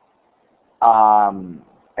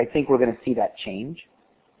 I think we're going to see that change.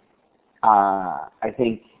 I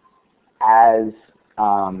think as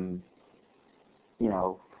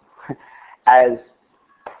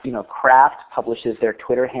Kraft publishes their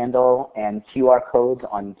Twitter handle and QR codes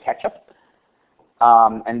on ketchup,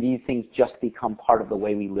 and these things just become part of the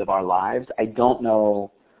way we live our lives, I don't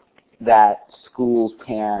know that schools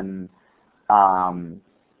can hold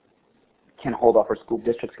off, or school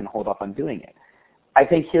districts can hold off on doing it. I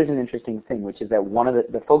think here's an interesting thing, which is that one of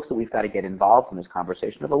the folks that we've got to get involved in this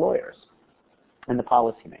conversation are the lawyers and the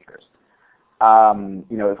policymakers.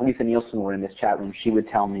 If Lisa Nielsen were in this chat room, she would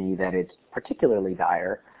tell me that it's particularly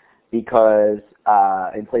dire because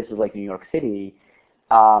in places like New York City,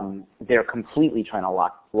 they're completely trying to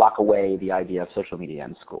lock away the idea of social media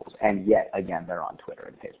in schools, and yet again they're on Twitter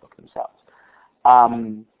and Facebook themselves.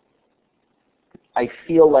 I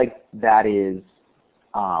feel like that is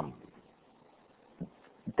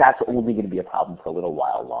that's only going to be a problem for a little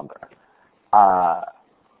while longer.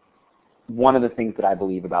 One of the things that I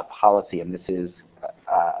believe about policy, and this is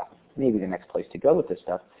maybe the next place to go with this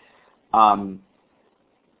stuff,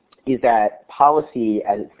 is that policy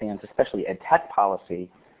as it stands, especially ed tech policy,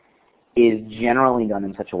 is generally done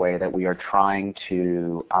in such a way that we are trying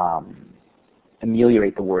to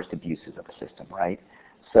ameliorate the worst abuses of the system, right?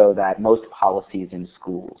 So that most policies in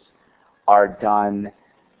schools are done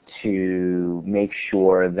to make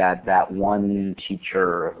sure that that one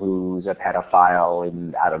teacher who's a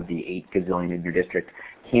pedophile out of the 8 gazillion in your district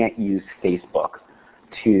can't use Facebook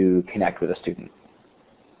to connect with a student.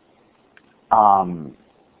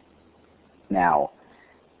 Now,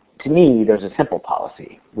 to me, there's a simple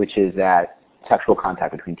policy, which is that sexual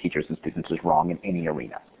contact between teachers and students is wrong in any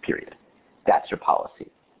arena, period. That's your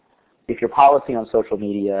policy. If your policy on social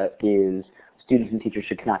media is students and teachers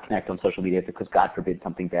should not connect on social media because, God forbid,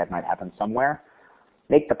 something bad might happen somewhere,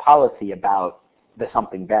 make the policy about the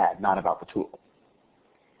something bad, not about the tool.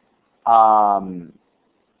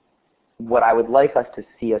 What I would like us to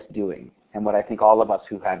see us doing, and what I think all of us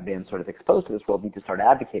who have been sort of exposed to this world need to start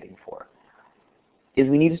advocating for, is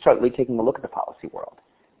we need to start really taking a look at the policy world.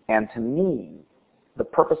 And to me, the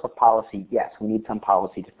purpose of policy, yes, we need some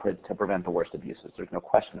policy to prevent the worst abuses. There's no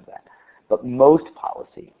question of that. But most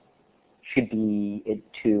policy should be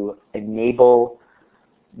to enable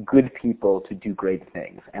good people to do great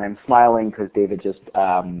things. And I'm smiling because David just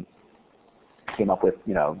came up with,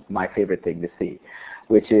 my favorite thing to see,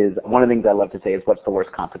 which is one of the things I love to say is, what's the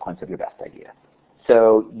worst consequence of your best idea?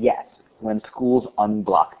 So yes, when schools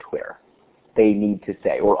unblock Twitter, they need to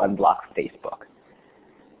say, or unblock Facebook,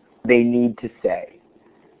 they need to say,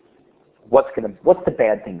 what's the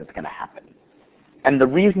bad thing that's going to happen? And the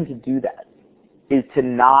reason to do that is to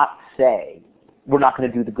not say, we're not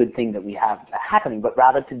going to do the good thing that we have happening, but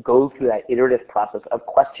rather to go through that iterative process of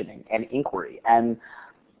questioning and inquiry and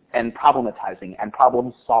problematizing and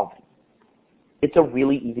problem solving. It's a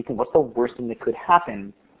really easy thing. What's the worst thing that could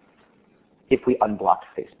happen if we unblocked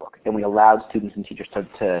Facebook and we allowed students and teachers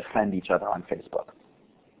to friend each other on Facebook?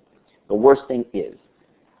 The worst thing is,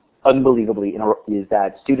 unbelievably, is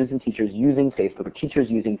that students and teachers using Facebook, or teachers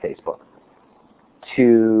using Facebook,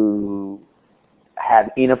 to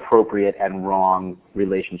have inappropriate and wrong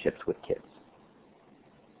relationships with kids.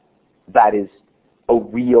 That is a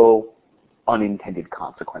real unintended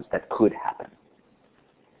consequence that could happen.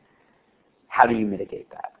 How do you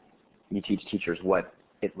mitigate that? You teach teachers what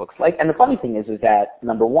it looks like. And the funny thing is that,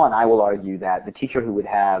 number one, I will argue that the teacher who would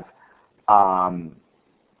have,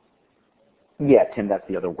 Tim, that's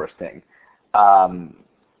the other worst thing. And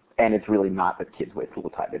it's really not that kids waste a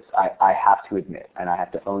little time. I have to admit, and I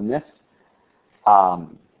have to own this,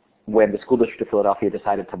 when the school district of Philadelphia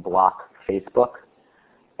decided to block Facebook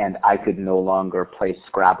and I could no longer play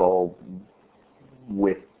Scrabble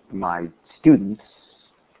with my students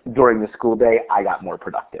during the school day, I got more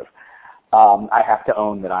productive. I have to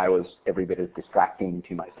own that I was every bit as distracting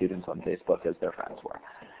to my students on Facebook as their friends were.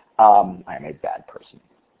 I am a bad person.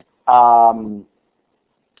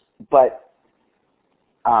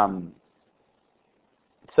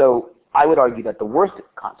 So I would argue that the worst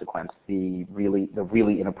consequence, the really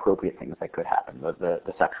inappropriate things that could happen,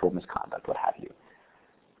 the sexual misconduct, what have you,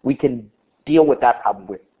 we can deal with that problem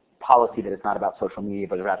with policy that is not about social media,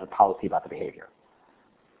 but rather policy about the behavior.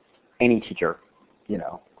 Any teacher,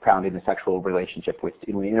 found in a sexual relationship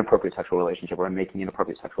in an inappropriate sexual relationship or making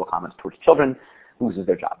inappropriate sexual comments towards children loses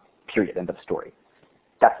their job. Period. End of story.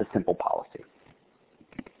 That's a simple policy.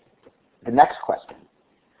 The next question: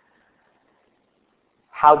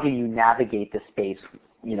 how do you navigate the space?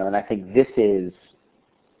 And I think this is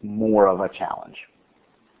more of a challenge.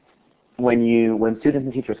 When students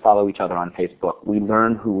and teachers follow each other on Facebook, we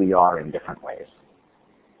learn who we are in different ways.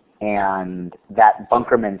 And that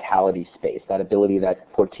bunker mentality space, that ability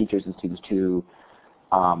for teachers and students to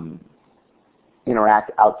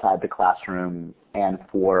interact outside the classroom, and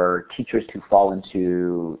for teachers to fall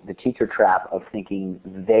into the teacher trap of thinking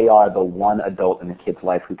they are the one adult in the kid's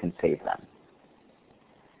life who can save them.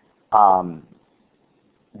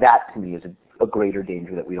 That to me is a greater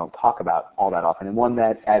danger that we don't talk about all that often, and one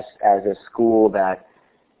that as a school that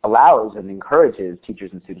allows and encourages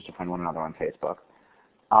teachers and students to find one another on Facebook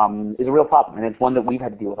is a real problem. And it's one that we've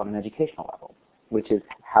had to deal with on an educational level, which is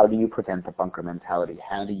how do you prevent the bunker mentality?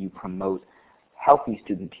 How do you promote healthy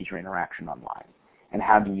student-teacher interaction online? And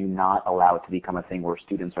how do you not allow it to become a thing where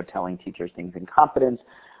students are telling teachers things in confidence,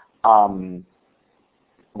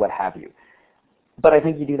 what have you? But I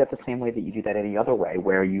think you do that the same way that you do that any other way,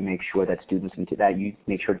 where you make sure that students and you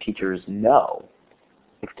make sure teachers know.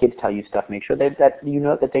 If kids tell you stuff, make sure that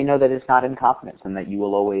they know that it's not in confidence, and that you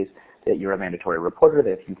will always, that you're a mandatory reporter,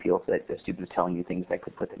 that if you feel that the student is telling you things that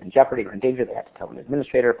could put them in jeopardy or in danger, they have to tell an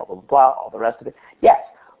administrator, blah, blah, blah, blah, all the rest of it. Yes,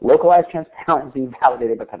 localized transparency,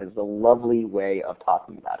 validated, but that is a lovely way of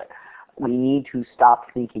talking about it. We need to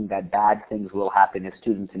stop thinking that bad things will happen if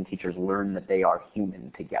students and teachers learn that they are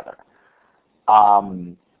human together.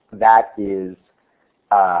 That is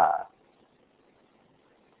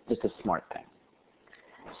just a smart thing.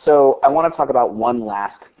 So I want to talk about one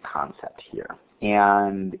last concept here,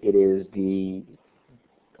 and it is the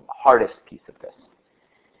hardest piece of this.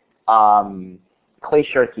 Clay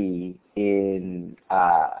Shirky in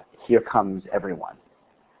Here Comes Everyone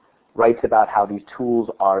writes about how these tools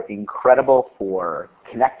are incredible for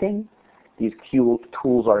connecting, these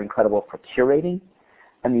tools are incredible for curating,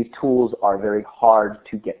 and these tools are very hard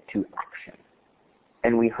to get to action.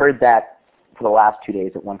 And we heard that for the last 2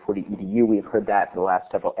 days at 140 EDU. We've heard that for the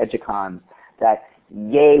last several EDUCONs, that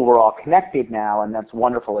yay, we're all connected now, and that's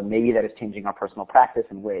wonderful, and maybe that is changing our personal practice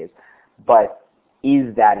in ways. But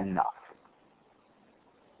is that enough?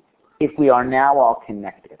 If we are now all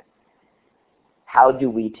connected, how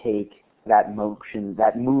do we take that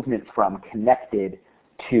movement from connected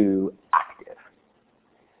to active?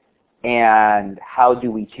 And how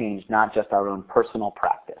do we change not just our own personal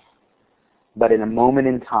practice, but in a moment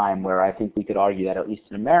in time where I think we could argue that, at least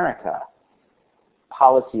in America,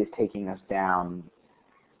 policy is taking us down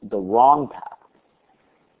the wrong path,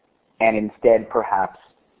 and instead perhaps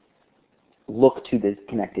look to the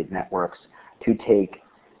connected networks to take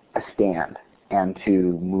a stand and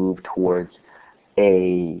to move towards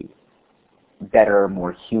a better,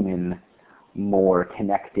 more human, more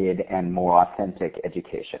connected, and more authentic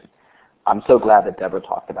education. I'm so glad that Deborah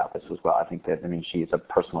talked about this as well. I think that, she's a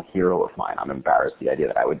personal hero of mine. I'm embarrassed the idea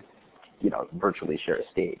that I would, virtually share a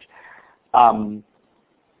stage.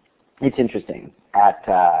 It's interesting. At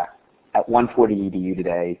 140 EDU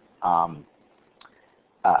today,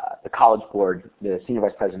 the College Board, the Senior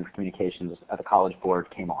Vice President of Communications at the College Board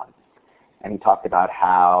came on. And he talked about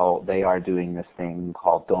how they are doing this thing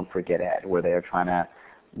called Don't Forget Ed, where they are trying to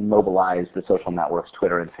mobilize the social networks,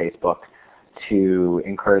 Twitter and Facebook, to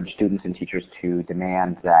encourage students and teachers to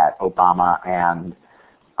demand that Obama and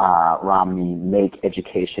Romney make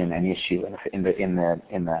education an issue in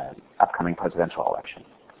the upcoming presidential election.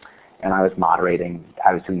 And I was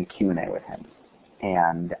doing Q&A with him.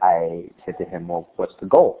 And I said to him, well, what's the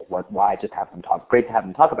goal? Why just have them talk? Great to have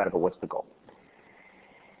them talk about it, but what's the goal?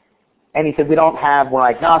 And he said, we're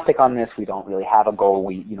agnostic on this. We don't really have a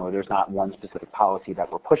goal. There's not one specific policy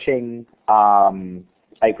that we're pushing.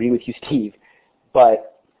 I agree with you, Steve,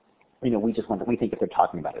 but, we think if they're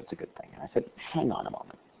talking about it, it's a good thing. And I said, hang on a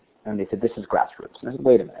moment. And they said, this is grassroots. And I said,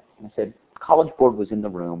 wait a minute. And I said, College Board was in the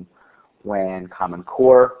room when Common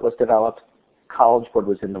Core was developed. College Board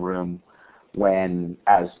was in the room when,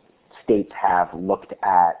 as states have looked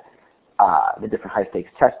at the different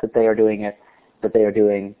high-stakes tests that they are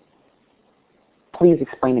doing. Please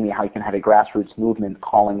explain to me how you can have a grassroots movement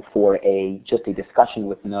calling for just a discussion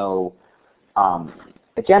with no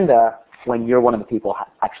agenda when you're one of the people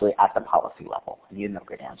actually at the policy level, and you have no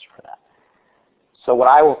great answer for that. So what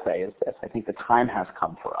I will say is this: I think the time has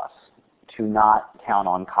come for us to not count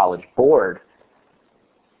on College Board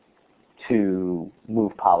to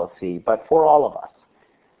move policy, but for all of us.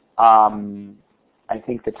 I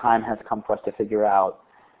think the time has come for us to figure out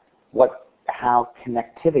how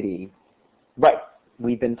connectivity, right,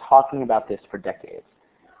 we've been talking about this for decades.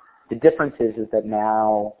 The difference is that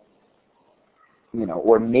now,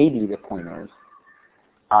 or maybe the point is,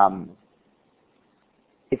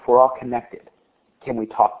 if we're all connected, can we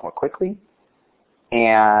talk more quickly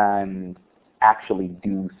and actually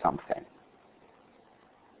do something?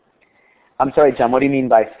 I'm sorry, John, what do you mean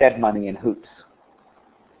by Fed money and hoops?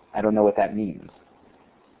 I don't know what that means.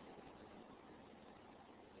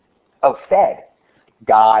 Oh, Fed.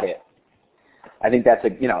 Got it. I think that's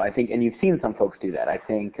and you've seen some folks do that. I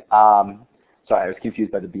think, sorry, I was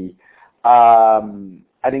confused by the B.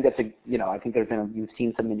 I think that's I think you've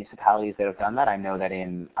seen some municipalities that have done that. I know that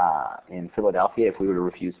in Philadelphia, if we were to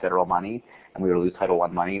refuse federal money and we were to lose Title I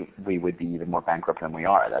money, we would be even more bankrupt than we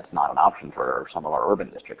are. That's not an option for some of our urban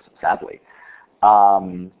districts, sadly.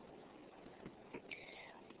 How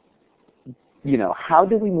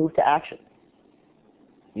do we move to action?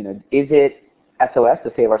 Is it SOS,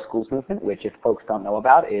 the Save Our Schools movement, which, if folks don't know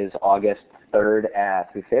about, is August 3rd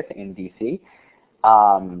through 5th in D.C.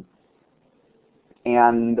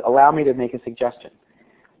 And allow me to make a suggestion.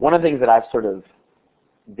 One of the things that I've sort of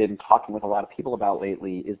been talking with a lot of people about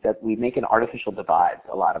lately is that we make an artificial divide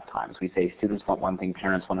a lot of times. We say students want one thing,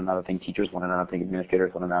 parents want another thing, teachers want another thing,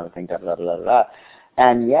 administrators want another thing, da-da-da-da-da-da.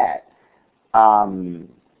 And yet,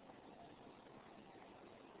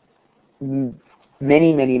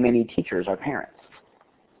 many, many, many teachers are parents.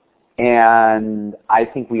 And I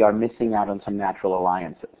think we are missing out on some natural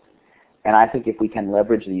alliances. And I think if we can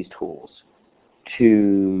leverage these tools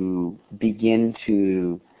to begin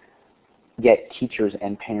to get teachers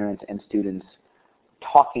and parents and students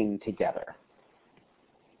talking together,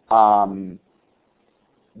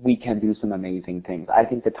 we can do some amazing things. I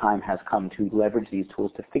think the time has come to leverage these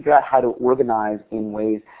tools to figure out how to organize in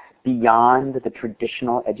ways beyond the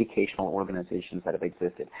traditional educational organizations that have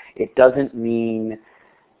existed. It doesn't mean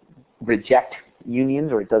reject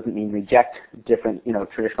unions, or it doesn't mean reject different,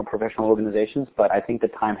 traditional professional organizations, but I think the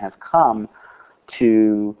time has come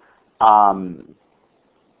to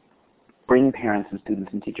bring parents and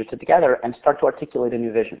students and teachers together and start to articulate a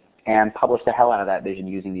new vision and publish the hell out of that vision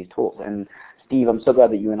using these tools. And Steve, I'm so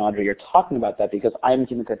glad that you and Audrey are talking about that, because I'm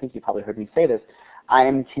convinced, I think you probably heard me say this, I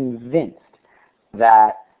am convinced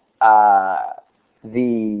that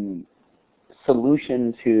the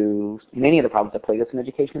solution to many of the problems that plague us in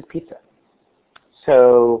education is pizza.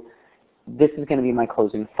 So this is going to be my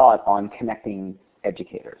closing thought on connecting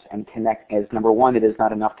educators. And connect as number one, it is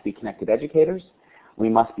not enough to be connected educators. We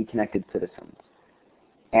must be connected citizens.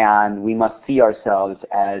 And we must see ourselves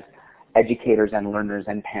as educators and learners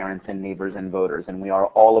and parents and neighbors and voters. And we are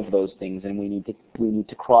all of those things, and we need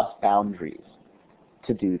to cross boundaries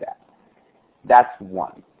to do that. That's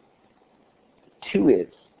one. Two is,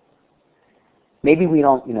 maybe we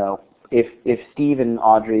don't, if Steve and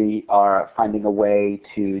Audrey are finding a way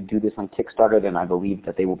to do this on Kickstarter, then I believe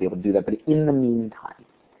that they will be able to do that. But in the meantime,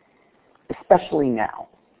 especially now,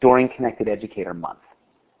 during Connected Educator Month,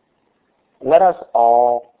 let us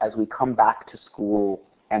all, as we come back to school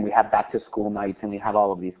and we have back to school nights and we have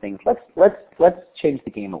all of these things, let's change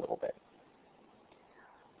the game a little bit.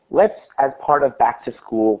 Let's, as part of back to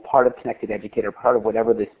school, part of Connected Educator, part of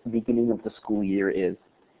whatever this beginning of the school year is,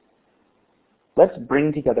 let's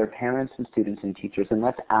bring together parents and students and teachers, and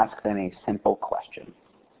let's ask them a simple question.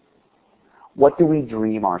 What do we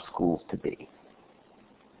dream our schools to be?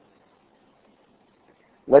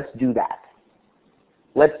 Let's do that.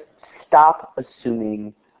 Let's stop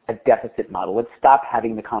assuming a deficit model. Let's stop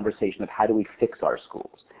having the conversation of how do we fix our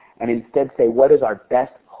schools, and instead say, what is our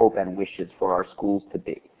best hope and wishes for our schools to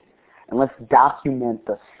be? And let's document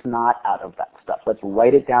the snot out of that stuff. Let's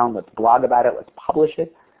write it down. Let's blog about it. Let's publish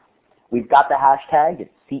it. We've got the hashtag.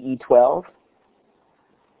 It's CE12.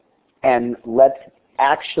 And let's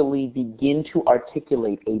actually begin to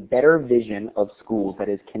articulate a better vision of schools that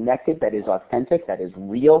is connected, that is authentic, that is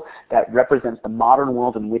real, that represents the modern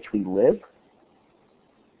world in which we live,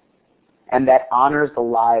 and that honors the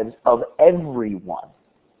lives of everyone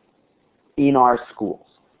in our schools.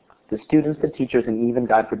 The students, the teachers, and even,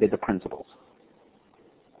 God forbid, the principals.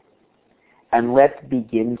 and let's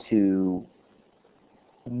begin to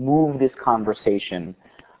move this conversation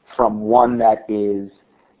from one that is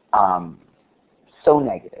so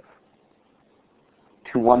negative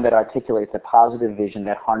to one that articulates a positive vision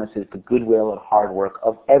that harnesses the goodwill and hard work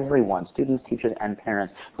of everyone, students, teachers, and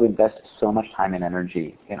parents who invest so much time and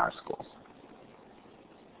energy in our schools.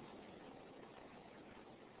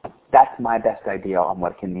 That's my best idea on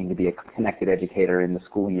what it can mean to be a connected educator in the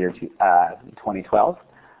school year 2012.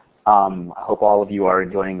 I hope all of you are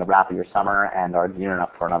enjoying the wrap of your summer and are gearing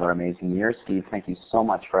up for another amazing year. Steve, thank you so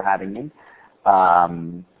much for having me. I'll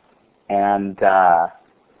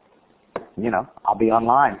be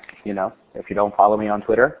online. If you don't follow me on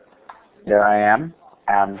Twitter, there I am,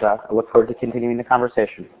 and I look forward to continuing the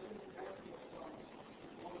conversation.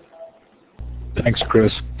 Thanks,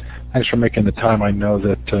 Chris. Thanks for making the time. I know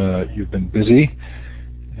that you've been busy.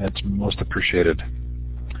 It's most appreciated.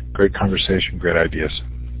 Great conversation, great ideas.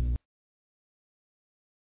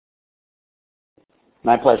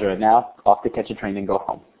 My pleasure. And now, off to catch a train and go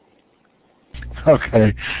home.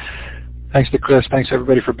 Okay. Thanks to Chris. Thanks,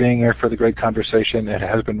 everybody, for being here for the great conversation. It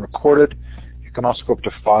has been recorded. You can also go up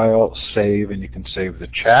to File, Save, and you can save the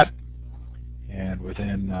chat. And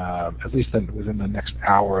within the next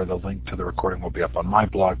hour, the link to the recording will be up on my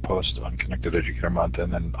blog post on Connected Educator Month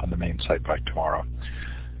and then on the main site by tomorrow.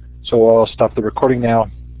 So I'll stop the recording now.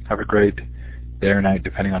 Have a great day or night,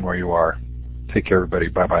 depending on where you are. Take care, everybody.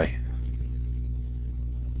 Bye-bye.